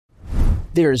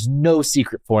There is no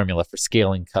secret formula for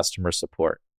scaling customer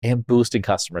support and boosting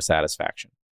customer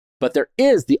satisfaction. But there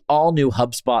is the all-new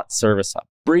HubSpot Service Hub,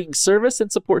 bringing service and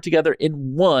support together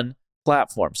in one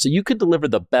platform so you can deliver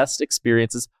the best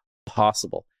experiences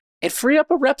possible and free up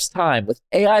a rep's time with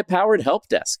AI-powered help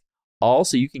desk, all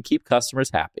so you can keep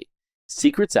customers happy.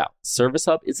 Secrets out. Service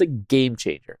Hub is a game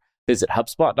changer. Visit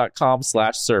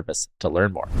HubSpot.com/service to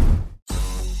learn more.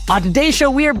 On today's show,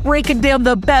 we are breaking down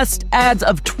the best ads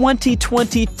of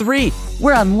 2023.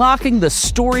 We're unlocking the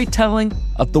storytelling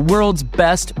of the world's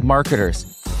best marketers.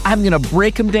 I'm going to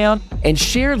break them down and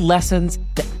share lessons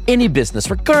that any business,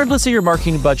 regardless of your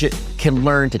marketing budget, can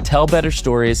learn to tell better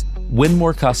stories, win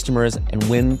more customers, and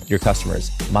win your customers'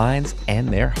 minds and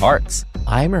their hearts.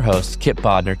 I'm your host, Kip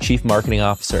Bodner, Chief Marketing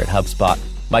Officer at HubSpot.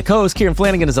 My co-host, Kieran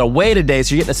Flanagan, is away today,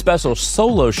 so you're getting a special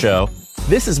solo show.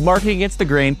 This is Marketing Against the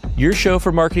Grain, your show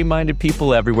for marketing-minded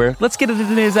people everywhere. Let's get into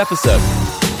today's episode.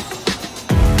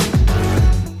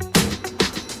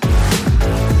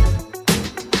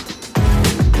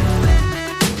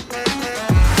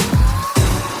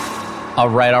 All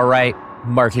right.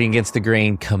 Marketing Against the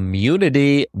Grain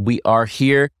community. We are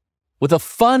here with a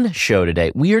fun show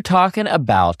today. We are talking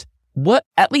about what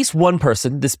at least one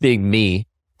person, this being me,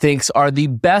 thinks are the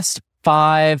best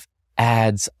 5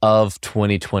 ads of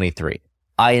 2023.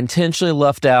 I intentionally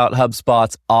left out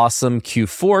HubSpot's awesome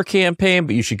Q4 campaign,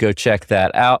 but you should go check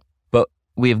that out. But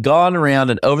we have gone around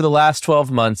and over the last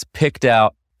 12 months, picked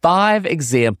out 5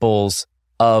 examples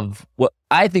of what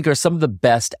I think are some of the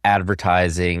best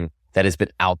advertising that has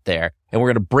been out there. And we're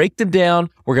going to break them down.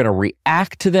 We're going to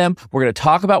react to them. We're going to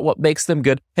talk about what makes them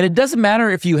good. And it doesn't matter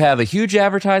if you have a huge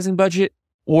advertising budget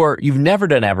or you've never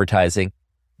done advertising.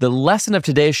 The lesson of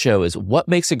today's show is what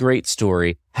makes a great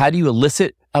story? How do you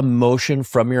elicit emotion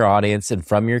from your audience and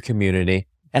from your community?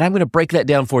 And I'm going to break that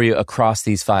down for you across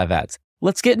these 5 ads.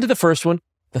 Let's get into the first one.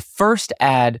 The first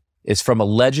ad is from a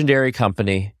legendary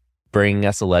company bringing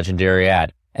us a legendary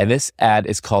ad. And this ad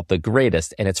is called The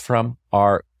Greatest, and it's from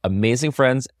our amazing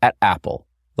friends at Apple.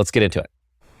 Let's get into it.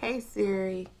 Hey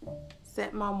Siri,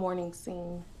 set my morning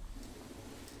scene.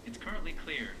 It's currently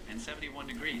clear and 71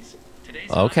 degrees.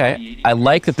 Today's Okay. I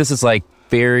like that this is like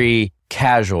very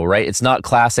casual, right? It's not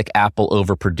classic Apple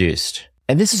overproduced.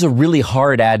 And this is a really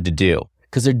hard ad to do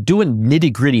because they're doing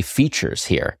nitty gritty features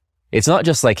here. It's not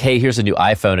just like, hey, here's a new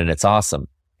iPhone and it's awesome.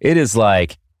 It is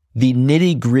like the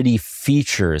nitty gritty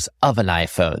features of an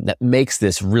iPhone that makes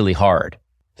this really hard.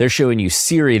 They're showing you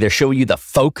Siri, they're showing you the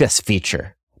focus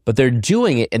feature, but they're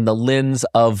doing it in the lens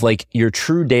of like your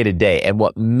true day to day and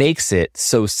what makes it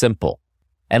so simple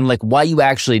and like why you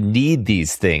actually need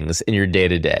these things in your day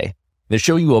to day. They're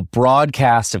showing you a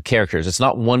broadcast of characters. It's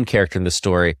not one character in the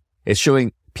story. It's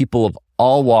showing people of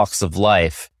all walks of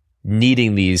life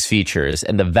needing these features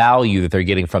and the value that they're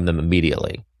getting from them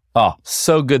immediately. Oh,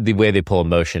 so good the way they pull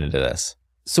emotion into this.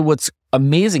 So what's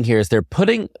amazing here is they're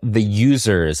putting the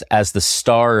users as the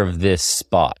star of this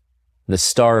spot, the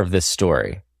star of this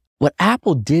story. What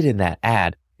Apple did in that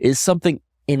ad is something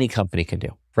any company can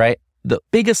do, right? The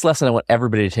biggest lesson I want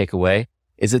everybody to take away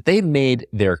is that they made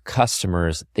their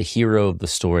customers the hero of the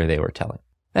story they were telling.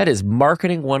 That is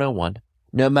marketing 101.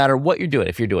 No matter what you're doing,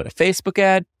 if you're doing a Facebook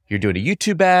ad, you're doing a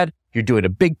YouTube ad, you're doing a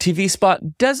big TV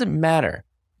spot, doesn't matter.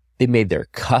 They made their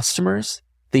customers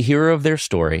the hero of their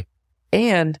story,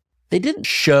 and they didn't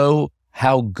show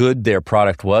how good their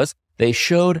product was. They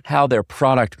showed how their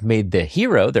product made the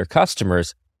hero, their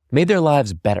customers, made their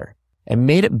lives better and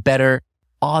made it better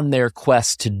on their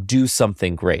quest to do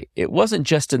something great. It wasn't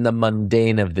just in the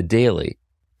mundane of the daily,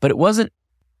 but it wasn't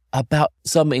about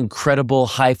some incredible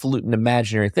highfalutin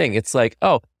imaginary thing. It's like,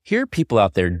 oh, here are people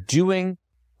out there doing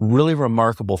really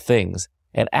remarkable things,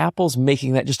 and Apple's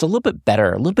making that just a little bit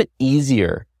better, a little bit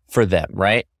easier for them,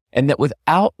 right? And that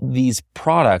without these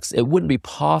products, it wouldn't be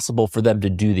possible for them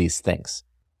to do these things.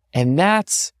 And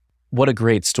that's what a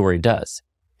great story does.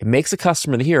 It makes a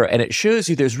customer the hero, and it shows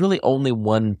you there's really only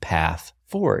one path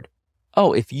forward.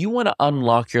 Oh, if you want to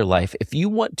unlock your life, if you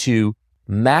want to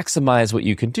maximize what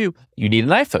you can do, you need an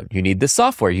iPhone, you need this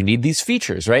software, you need these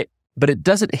features, right? But it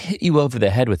doesn't hit you over the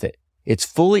head with it. It's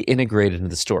fully integrated into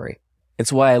the story.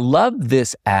 It's why I love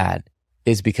this ad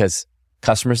is because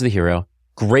customers are the hero,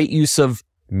 great use of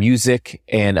music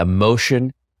and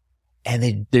emotion,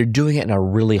 and they're doing it in a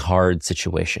really hard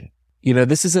situation. You know,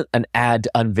 this isn't an ad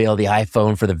to unveil the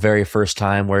iPhone for the very first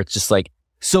time where it's just like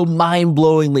so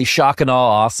mind-blowingly shock and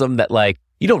awe awesome that like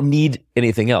you don't need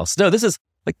anything else. No, this is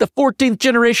like the 14th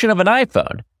generation of an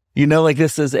iPhone. You know, like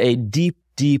this is a deep,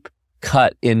 deep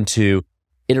cut into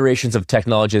iterations of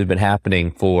technology that have been happening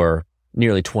for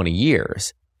nearly 20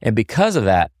 years. And because of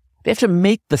that, They have to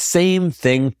make the same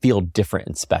thing feel different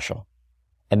and special.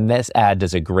 And this ad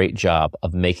does a great job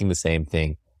of making the same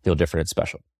thing feel different and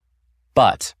special.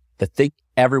 But the thing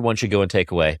everyone should go and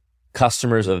take away,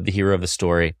 customers of the hero of the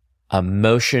story,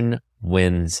 emotion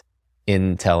wins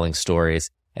in telling stories,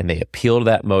 and they appeal to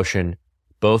that emotion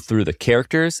both through the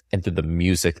characters and through the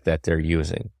music that they're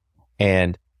using.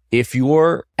 And if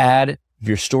your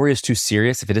story is too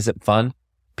serious, if it isn't fun,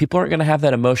 people aren't going to have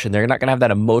that emotion. They're not going to have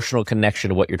that emotional connection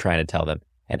to what you're trying to tell them.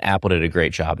 And Apple did a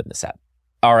great job in this ad.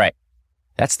 All right.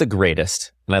 That's the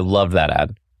greatest. And I love that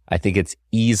ad. I think it's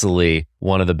easily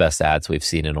one of the best ads we've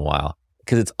seen in a while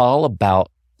because it's all about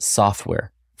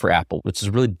software for Apple, which is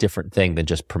a really different thing than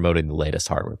just promoting the latest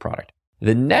hardware product.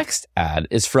 The next ad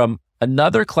is from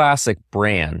another classic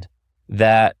brand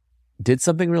that did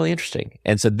something really interesting.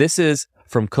 And so this is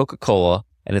from Coca-Cola,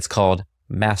 and it's called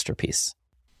Masterpiece.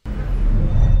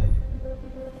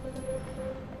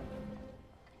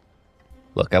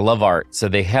 Look, I love art. So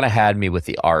they kind of had me with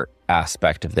the art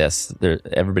aspect of this.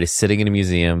 Everybody's sitting in a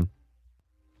museum.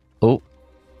 Oh,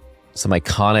 some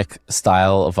iconic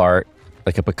style of art,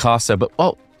 like a Picasso. But,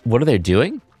 what are they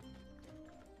doing?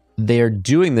 They're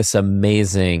doing this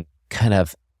amazing kind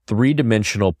of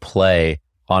three-dimensional play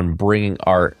on bringing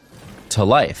art to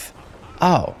life.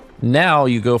 Oh, now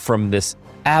you go from this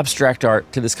abstract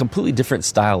art to this completely different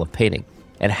style of painting.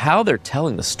 And how they're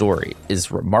telling the story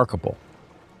is remarkable.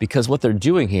 Because what they're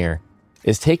doing here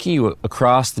is taking you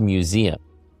across the museum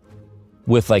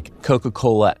with like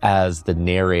Coca-Cola as the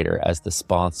narrator, as the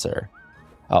sponsor.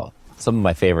 Oh, some of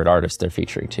my favorite artists they're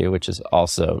featuring too, which is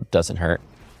also doesn't hurt.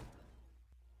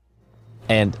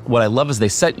 And what I love is they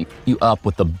set you up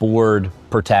with the bored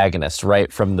protagonist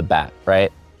right from the bat,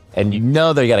 right? And you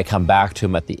know they're going to come back to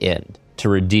him at the end to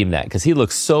redeem that because he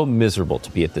looks so miserable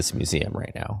to be at this museum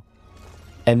right now.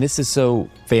 And this is so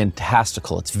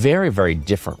fantastical. It's very, very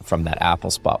different from that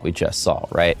Apple spot we just saw,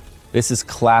 right? This is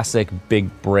classic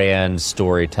big brand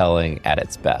storytelling at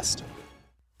its best.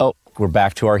 Oh, we're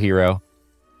back to our hero.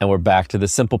 And we're back to the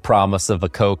simple promise of a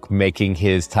Coke making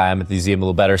his time at the museum a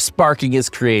little better, sparking his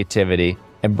creativity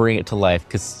and bring it to life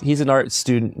because he's an art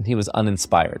student and he was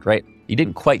uninspired, right? You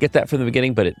didn't quite get that from the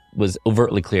beginning, but it was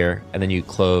overtly clear. And then you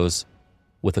close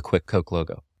with a quick Coke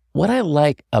logo. What I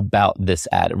like about this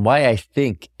ad and why I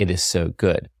think it is so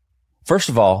good. First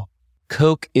of all,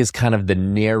 Coke is kind of the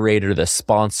narrator, the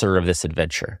sponsor of this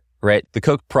adventure, right? The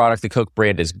Coke product, the Coke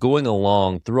brand is going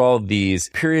along through all these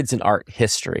periods in art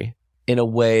history in a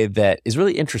way that is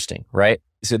really interesting, right?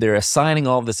 So they're assigning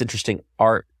all of this interesting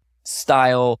art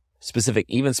style, specific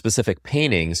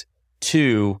paintings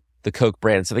to the Coke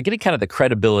brand. So they're getting kind of the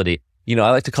credibility. You know, I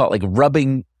like to call it like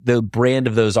rubbing the brand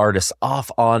of those artists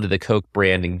off onto the Coke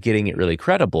brand and getting it really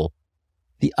credible.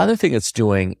 The other thing it's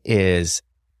doing is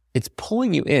it's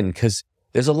pulling you in because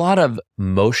there's a lot of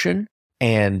motion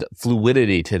and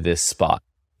fluidity to this spot.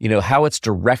 You know, how it's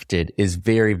directed is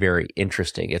very, very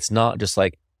interesting. It's not just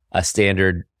like a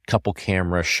standard couple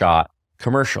camera shot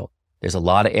commercial. There's a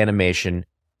lot of animation.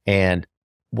 And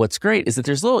what's great is that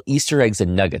there's little Easter eggs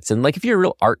and nuggets. And like if you're a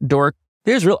real art dork,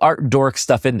 there's real art dork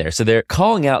stuff in there. So they're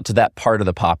calling out to that part of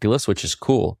the populace, which is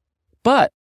cool.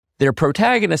 But their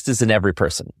protagonist is in every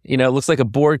person. You know, it looks like a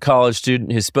bored college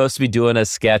student who's supposed to be doing a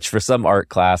sketch for some art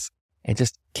class and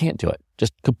just can't do it.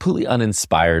 Just completely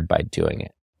uninspired by doing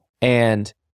it.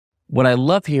 And what I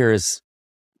love here is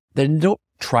they don't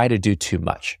try to do too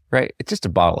much, right? It's just a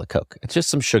bottle of Coke. It's just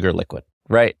some sugar liquid,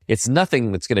 right? It's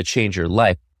nothing that's going to change your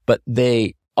life, but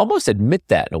they almost admit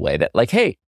that in a way that like,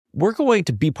 hey, we're going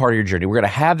to be part of your journey. We're going to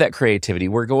have that creativity.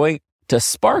 We're going to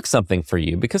spark something for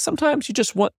you because sometimes you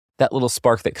just want that little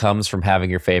spark that comes from having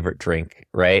your favorite drink,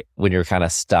 right? When you're kind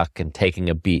of stuck and taking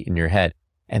a beat in your head.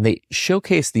 And they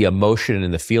showcase the emotion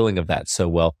and the feeling of that so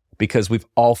well because we've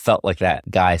all felt like that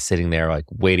guy sitting there like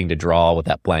waiting to draw with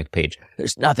that blank page.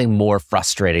 There's nothing more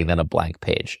frustrating than a blank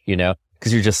page, you know,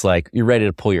 because you're just like, you're ready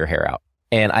to pull your hair out.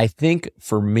 And I think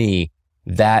for me,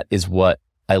 that is what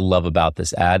I love about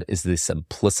this ad is the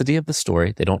simplicity of the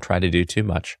story. They don't try to do too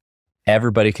much.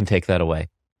 Everybody can take that away.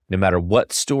 No matter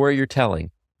what story you're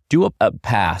telling, do a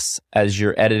pass as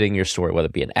you're editing your story, whether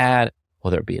it be an ad,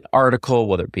 whether it be an article,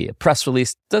 whether it be a press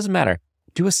release, doesn't matter.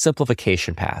 Do a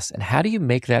simplification pass. And how do you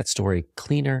make that story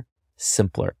cleaner,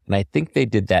 simpler? And I think they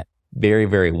did that very,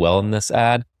 very well in this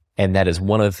ad. And that is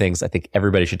one of the things I think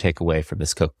everybody should take away from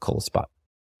this Coca-Cola spot.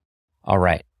 All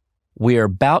right. We are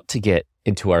about to get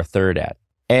into our third ad.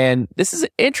 And this is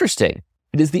interesting.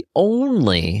 It is the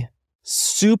only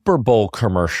Super Bowl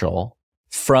commercial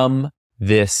from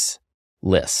this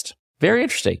list. Very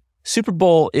interesting. Super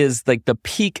Bowl is like the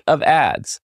peak of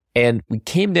ads. And we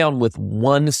came down with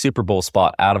one Super Bowl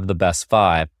spot out of the best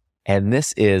 5. And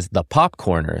this is the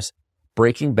Popcorners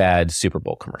Breaking Bad Super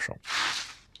Bowl commercial.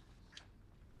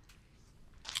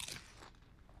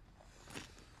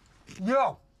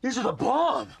 Yo, these are the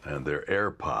bomb. And they're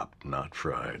air popped, not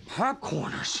fried.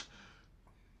 Popcorners.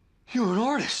 You're an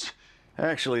artist.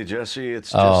 Actually, Jesse,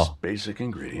 it's just basic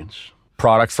ingredients.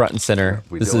 Product front and center.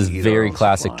 This is very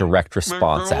classic direct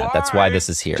response ad. That's why this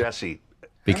is here. Jesse.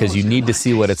 Because you need to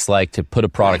see what it's like to put a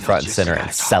product front and center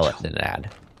and sell it in an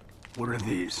ad. What are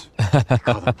these?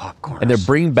 And they're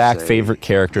bringing back favorite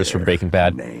characters from Breaking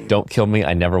Bad. Don't kill me.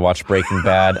 I never watched Breaking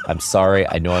Bad. I'm sorry.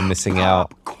 I know I'm missing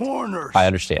out. Popcorners. I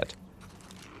understand.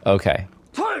 Okay.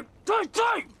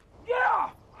 Take! Yeah!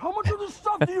 How much of this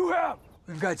stuff do you have?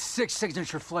 We've got 6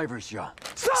 signature flavors, Joe.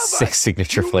 6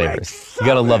 signature flavors. You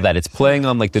gotta love that. It's playing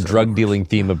on like the drug dealing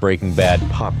theme of Breaking Bad.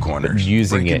 Popcorners.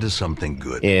 Using Break it into something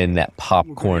good. in that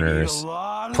Popcorners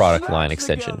product line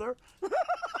extension.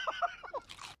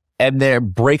 And they're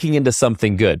breaking into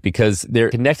something good because they're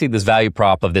connecting this value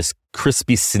prop of this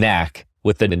crispy snack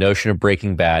with the notion of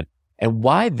Breaking Bad. And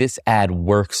why this ad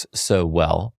works so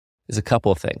well is a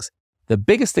couple of things. The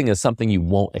biggest thing is something you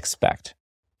won't expect.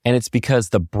 And it's because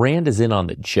the brand is in on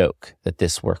the joke that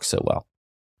this works so well.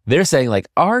 They're saying like,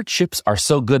 our chips are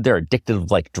so good, they're addictive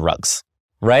like drugs,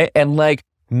 right? And like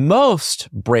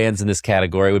most brands in this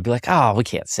category would be like, oh, we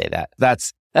can't say that.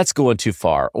 That's going too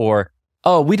far. Or,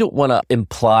 oh, we don't want to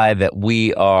imply that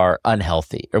we are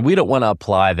unhealthy, or we don't want to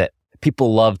imply that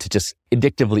people love to just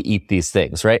addictively eat these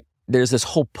things, right? There's this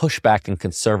whole pushback and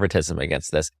conservatism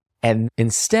against this. And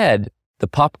instead, the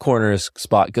Popcorners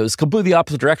spot goes completely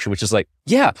opposite direction, which is like,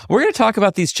 yeah, we're going to talk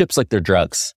about these chips like they're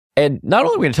drugs. And not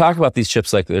only are we going to talk about these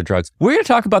chips like they're drugs, we're going to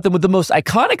talk about them with the most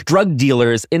iconic drug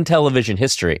dealers in television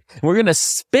history. We're going to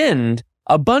spend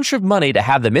a bunch of money to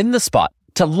have them in the spot,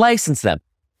 to license them,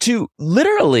 to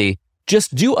literally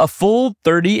just do a full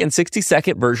 30 and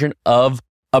 60-second version of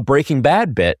a Breaking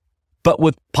Bad bit, but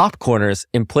with Popcorners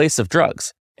in place of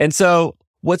drugs. And so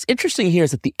what's interesting here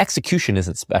is that the execution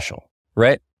isn't special,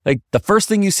 right? Like the first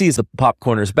thing you see is the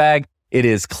Popcorners bag. It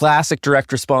is classic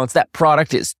direct response. That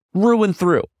product is through and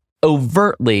through,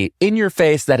 overtly in your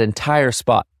face, that entire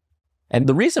spot. And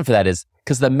the reason for that is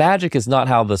because the magic is not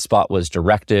how the spot was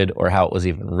directed or how it was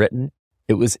even written.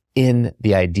 It was in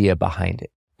the idea behind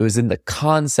it. It was in the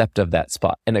concept of that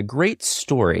spot. And a great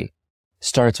story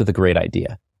starts with a great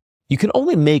idea. You can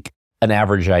only make an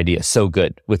average idea so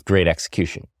good with great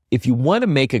execution. If you want to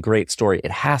make a great story,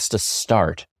 it has to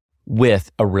start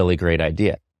with a really great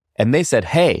idea. And they said,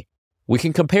 hey, we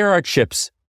can compare our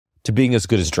chips to being as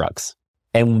good as drugs.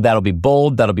 And that'll be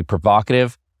bold, that'll be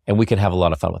provocative, and we can have a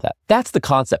lot of fun with that. That's the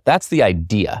concept. That's the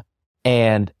idea.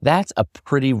 And that's a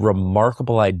pretty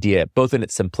remarkable idea, both in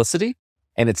its simplicity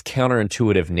and its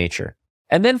counterintuitive nature.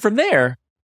 And then from there,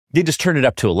 they just turned it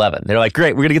up to 11. They're like,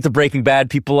 great, we're going to get the Breaking Bad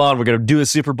people on. We're going to do a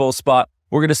Super Bowl spot.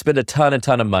 We're going to spend a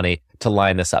ton of money to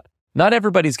line this up. Not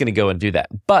everybody's going to go and do that.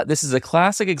 But this is a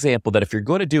classic example that if you're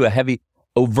going to do a heavy,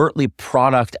 overtly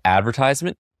product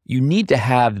advertisement, you need to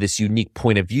have this unique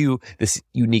point of view, this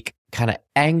unique kind of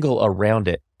angle around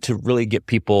it to really get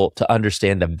people to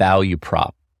understand the value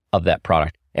prop of that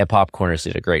product. And Popcorners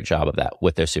did a great job of that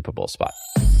with their Super Bowl spot.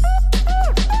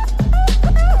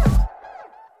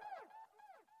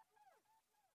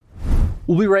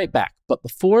 We'll be right back. But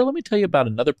before, let me tell you about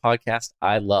another podcast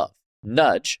I love.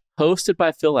 Nudge, hosted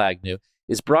by Phil Agnew,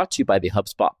 is brought to you by the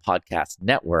HubSpot Podcast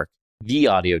Network, the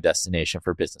audio destination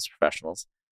for business professionals.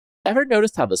 Ever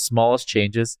noticed how the smallest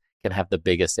changes can have the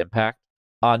biggest impact?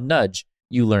 On Nudge,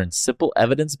 you learn simple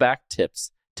evidence-backed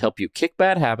tips to help you kick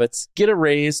bad habits, get a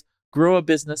raise, grow a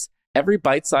business. Every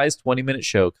bite-sized 20-minute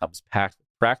show comes packed with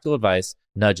practical advice.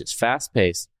 Nudge is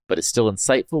fast-paced, but is still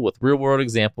insightful with real-world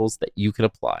examples that you can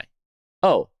apply.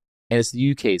 Oh, and it's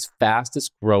the UK's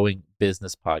fastest growing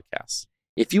business podcast.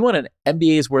 If you want an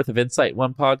MBA's worth of insight in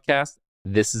one podcast,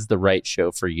 this is the right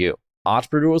show for you.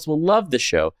 Entrepreneurs will love this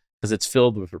show because it's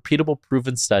filled with repeatable,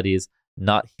 proven studies,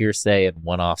 not hearsay and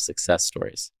one-off success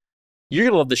stories. You're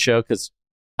going to love the show because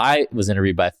I was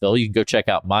interviewed by Phil. You can go check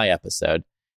out my episode.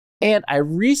 And I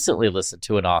recently listened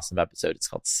to an awesome episode. It's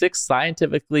called 6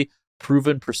 Scientifically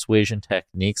Proven Persuasion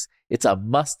Techniques. It's a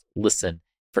must listen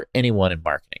for anyone in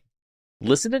marketing.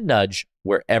 Listen to Nudge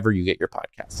wherever you get your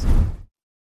podcasts.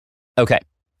 Okay,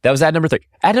 that was ad number 3.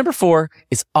 Ad number 4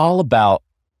 is all about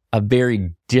a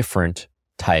very different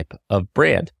type of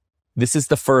brand. This is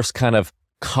the first kind of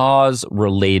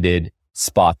cause-related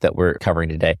spot that we're covering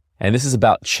today. And this is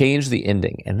about Change the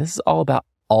Ending. And this is all about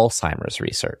Alzheimer's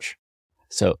research.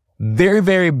 So very,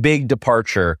 very big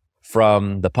departure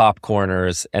from the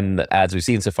Popcorners and the ads we've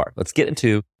seen so far. Let's get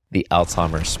into the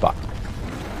Alzheimer's spot.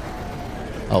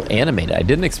 Oh, animated. I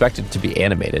didn't expect it to be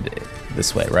animated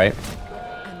this way, right?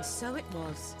 And so it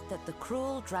was that the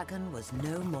cruel dragon was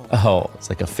no more. Oh, it's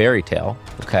like a fairy tale.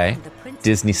 Okay. And the prince and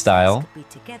Disney princess style. could be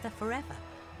together forever,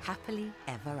 happily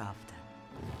ever after.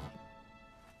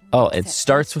 Oh, it Except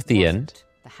starts with the wasn't end.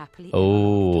 the happily ever after we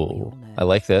Oh, all know. I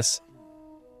like this.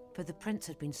 For the prince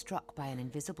had been struck by an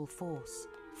invisible force,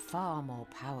 far more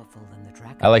powerful than the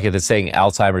dragon. I like it. It's saying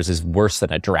Alzheimer's is worse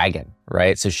than a dragon,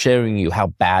 right? So showing you how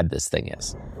bad this thing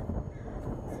is.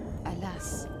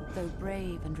 Alas, though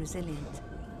brave and resilient,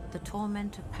 the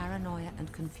torment of paranoia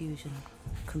and confusion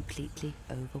completely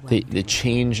overwhelmed. The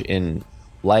change in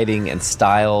lighting and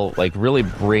style like really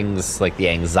brings like the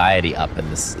anxiety up in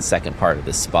this second part of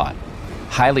this spot.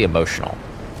 Highly emotional.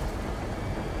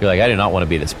 You're like, I do not want to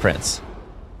be this prince.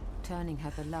 Turning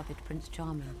her beloved Prince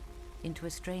Charming into a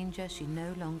stranger she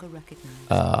no longer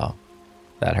recognized. Oh,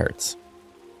 that hurts.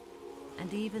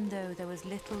 And even though there was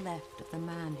little left of the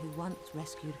man who once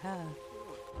rescued her,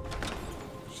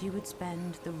 she would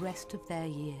spend the rest of their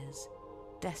years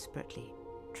desperately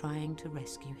trying to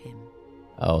rescue him.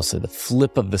 Oh, so the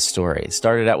flip of the story. It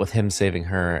started out with him saving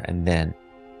her, and then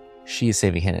she's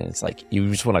saving him. And it's like, you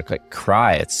just want to like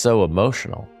cry. It's so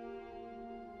emotional.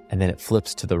 And then it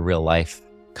flips to the real life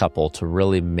couple to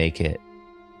really make it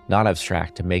not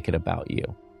abstract, to make it about you,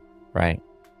 right?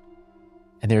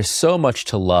 And there's so much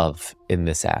to love in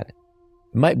this ad.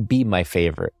 It might be my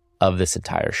favorite of this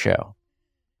entire show.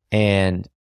 And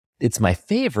it's my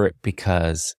favorite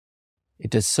because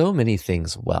it does so many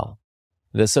things well.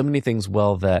 It does so many things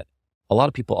well that a lot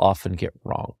of people often get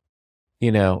wrong.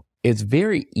 You know, it's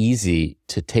very easy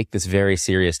to take this very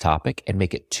serious topic and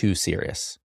make it too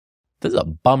serious. This is a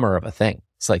bummer of a thing.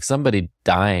 It's like somebody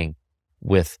dying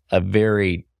with a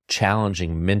very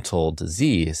challenging mental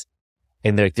disease,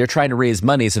 and they're trying to raise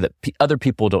money so that other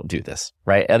people don't do this,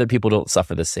 right? Other people don't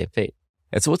suffer the same fate.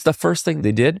 And so what's the first thing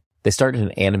they did? They started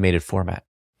an animated format.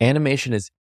 Animation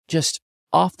is just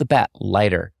off the bat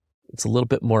lighter. It's a little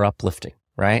bit more uplifting,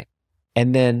 right?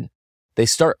 And then they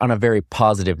start on a very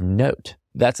positive note.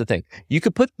 That's the thing. You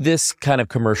could put this kind of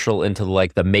commercial into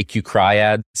like the make you cry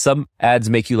ad. Some ads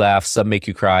make you laugh, some make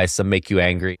you cry, some make you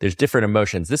angry. There's different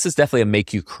emotions. This is definitely a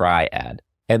make you cry ad.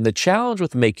 And the challenge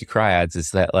with make you cry ads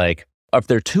is that like, if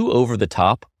they're too over the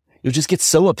top, you'll just get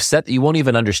so upset that you won't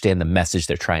even understand the message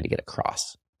they're trying to get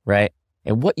across, right?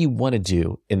 And what you want to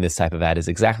do in this type of ad is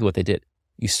exactly what they did.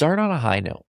 You start on a high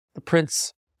note, the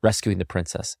prince rescuing the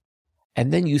princess,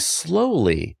 and then you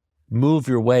slowly move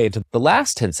your way to the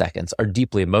last 10 seconds are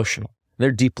deeply emotional.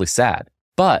 They're deeply sad,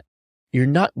 but you're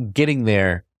not getting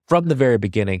there from the very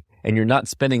beginning, and you're not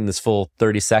spending this full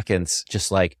 30 seconds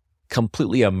just like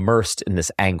completely immersed in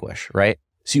this anguish, right?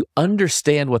 So you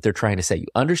understand what they're trying to say. You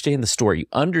understand the story. You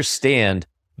understand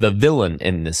the villain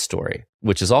in this story,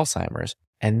 which is Alzheimer's.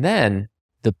 And then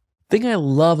the thing I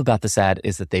love about this ad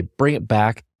is that they bring it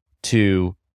back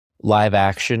to live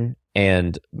action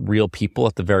and real people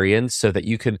at the very end so that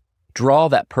you can draw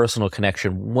that personal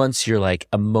connection once you're like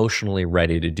emotionally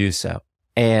ready to do so.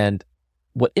 And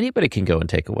what anybody can go and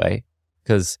take away,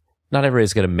 because not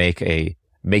everybody's going to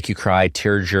make you cry,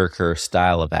 tearjerker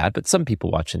style of ad, but some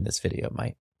people watching this video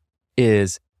might,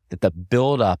 is that the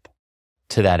build up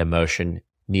to that emotion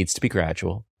needs to be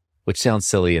gradual, which sounds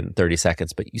silly in 30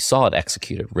 seconds, but you saw it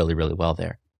executed really, really well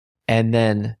there. And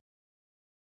then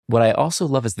what I also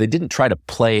love is they didn't try to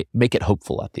make it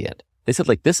hopeful at the end. They said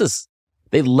like,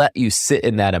 they let you sit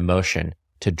in that emotion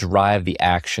to drive the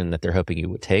action that they're hoping you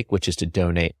would take, which is to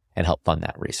donate and help fund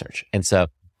that research. And so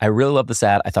I really love this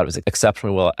ad. I thought it was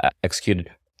exceptionally well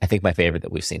executed. I think my favorite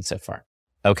that we've seen so far.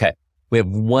 Okay. We have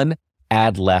one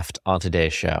ad left on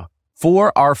today's show.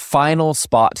 For our final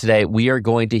spot today, we are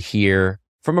going to hear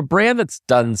from a brand that's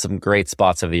done some great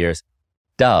spots over the years,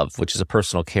 Dove, which is a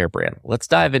personal care brand. Let's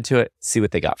dive into it, see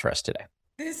what they got for us today.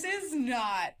 This is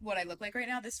not what I look like right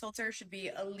now. This filter should be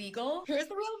illegal. Here's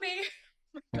the real me.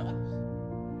 Oh my gosh.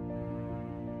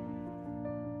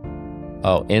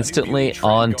 Oh, instantly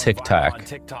on TikTok.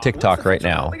 TikTok right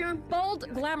now. Bold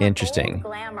glamour. Interesting.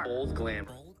 Bold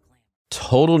glamour.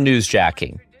 Total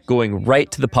newsjacking, going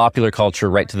right to the popular culture,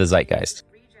 right to the zeitgeist.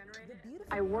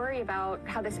 I worry about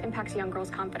how this impacts young girls'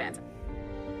 confidence.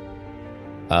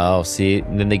 Oh, see,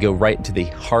 and then they go right into the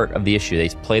heart of the issue. They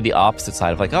play the opposite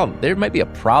side of like, oh, there might be a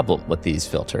problem with these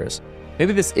filters.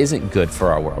 Maybe this isn't good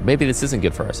for our world. Maybe this isn't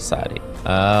good for our society.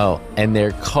 Oh, and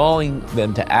they're calling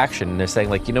them to action. And they're saying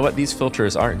like, you know what? These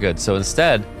filters aren't good. So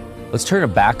instead, let's turn our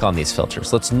back on these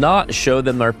filters. Let's not show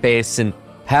them our face and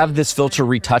have this filter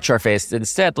retouch our face.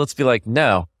 Instead, let's be like,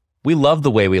 no, We love the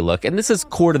way we look. And this is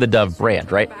core to the Dove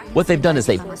brand, right? What they've done is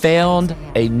they found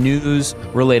a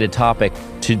news-related topic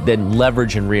to then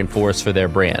leverage and reinforce for their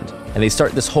brand. And they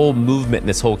start this whole movement and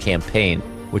this whole campaign,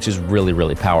 which is really,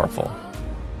 really powerful.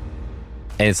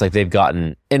 And it's like they've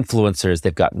gotten influencers,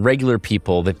 they've gotten regular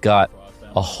people, they've got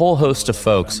a whole host of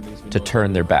folks to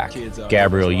turn their back.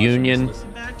 Gabrielle Union,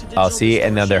 I'll see,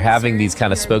 and now they're having these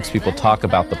kind of spokespeople talk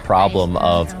about the problem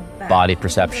of body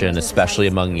perception, especially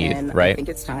among youth, right? I think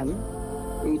it's time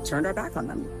we turned our back on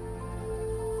them.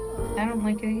 I don't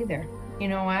like it either. You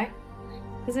know why?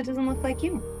 Because it doesn't look like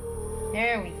you.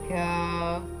 There we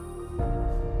go.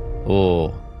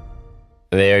 Oh,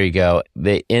 there you go.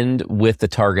 They end with the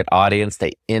target audience.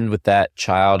 They end with that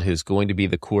child who's going to be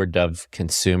the core Dove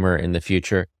consumer in the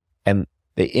future. And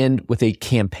they end with a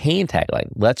campaign tagline,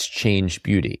 let's change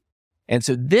beauty. And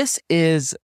so this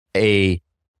is a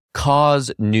cause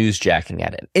newsjacking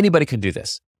at it. Anybody can do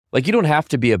this. Like, you don't have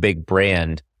to be a big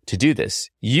brand to do this.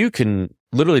 You can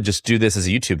literally just do this as a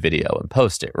YouTube video and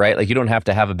post it, right? Like, you don't have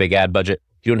to have a big ad budget.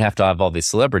 You don't have to have all these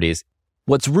celebrities.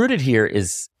 What's rooted here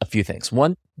is a few things.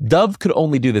 One, Dove could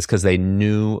only do this because they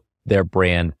knew their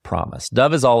brand promise.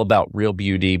 Dove is all about real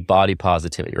beauty, body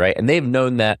positivity, right? And they've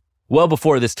known that well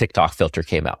before this TikTok filter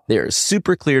came out. They're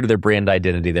super clear to their brand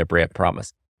identity, their brand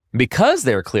promise. Because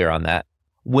they're clear on that,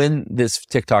 when this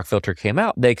TikTok filter came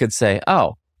out, they could say,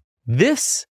 oh,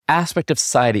 this aspect of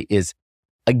society is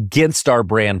against our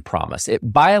brand promise. It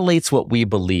violates what we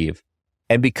believe.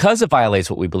 And because it violates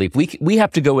what we believe, we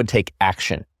have to go and take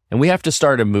action. And we have to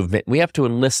start a movement. We have to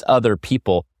enlist other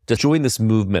people to join this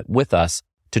movement with us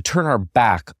to turn our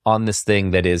back on this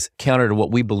thing that is counter to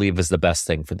what we believe is the best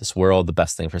thing for this world, the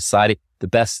best thing for society, the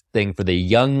best thing for the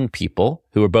young people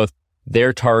who are both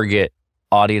their target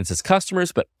audience as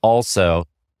customers, but also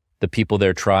the people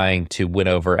they're trying to win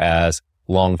over as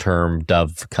long-term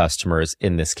Dove customers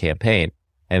in this campaign.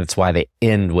 And it's why they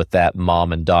end with that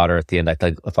mom and daughter at the end. I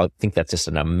think that's just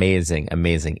an amazing,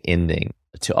 amazing ending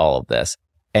to all of this.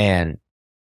 And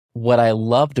what I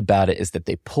loved about it is that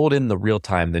they pulled in the real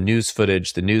time, the news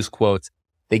footage, the news quotes.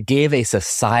 They gave a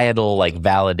societal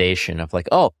validation of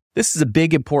oh, this is a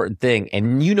big, important thing.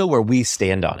 And you know where we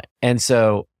stand on it. And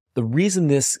so the reason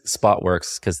this spot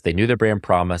works is because they knew their brand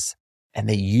promise and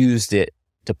they used it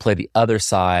to play the other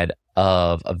side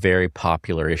of a very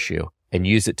popular issue and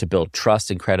use it to build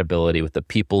trust and credibility with the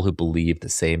people who believe the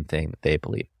same thing that they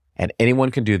believe. And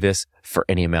anyone can do this for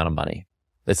any amount of money.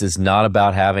 This is not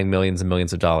about having millions and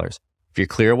millions of dollars. If you're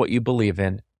clear what you believe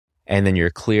in, and then you're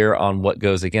clear on what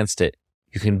goes against it,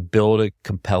 you can build a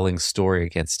compelling story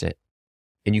against it.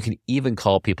 And you can even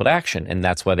call people to action. And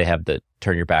that's why they have the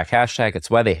turn your back hashtag.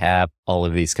 It's why they have all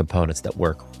of these components that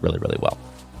work really, really well.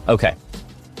 Okay,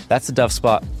 that's the Dove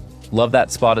spot. Love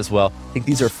that spot as well. I think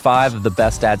these are 5 of the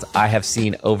best ads I have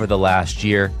seen over the last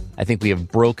year. I think we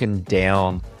have broken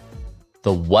down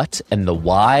the what and the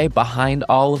why behind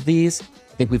all of these.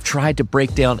 I think we've tried to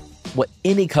break down what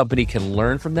any company can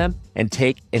learn from them and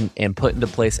take and put into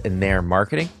place in their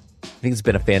marketing. I think it's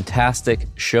been a fantastic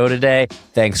show today.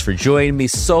 Thanks for joining me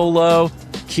solo.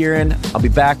 Kieran, I'll be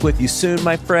back with you soon,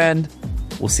 my friend.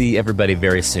 We'll see everybody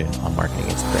very soon on Marketing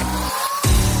Is the Thing.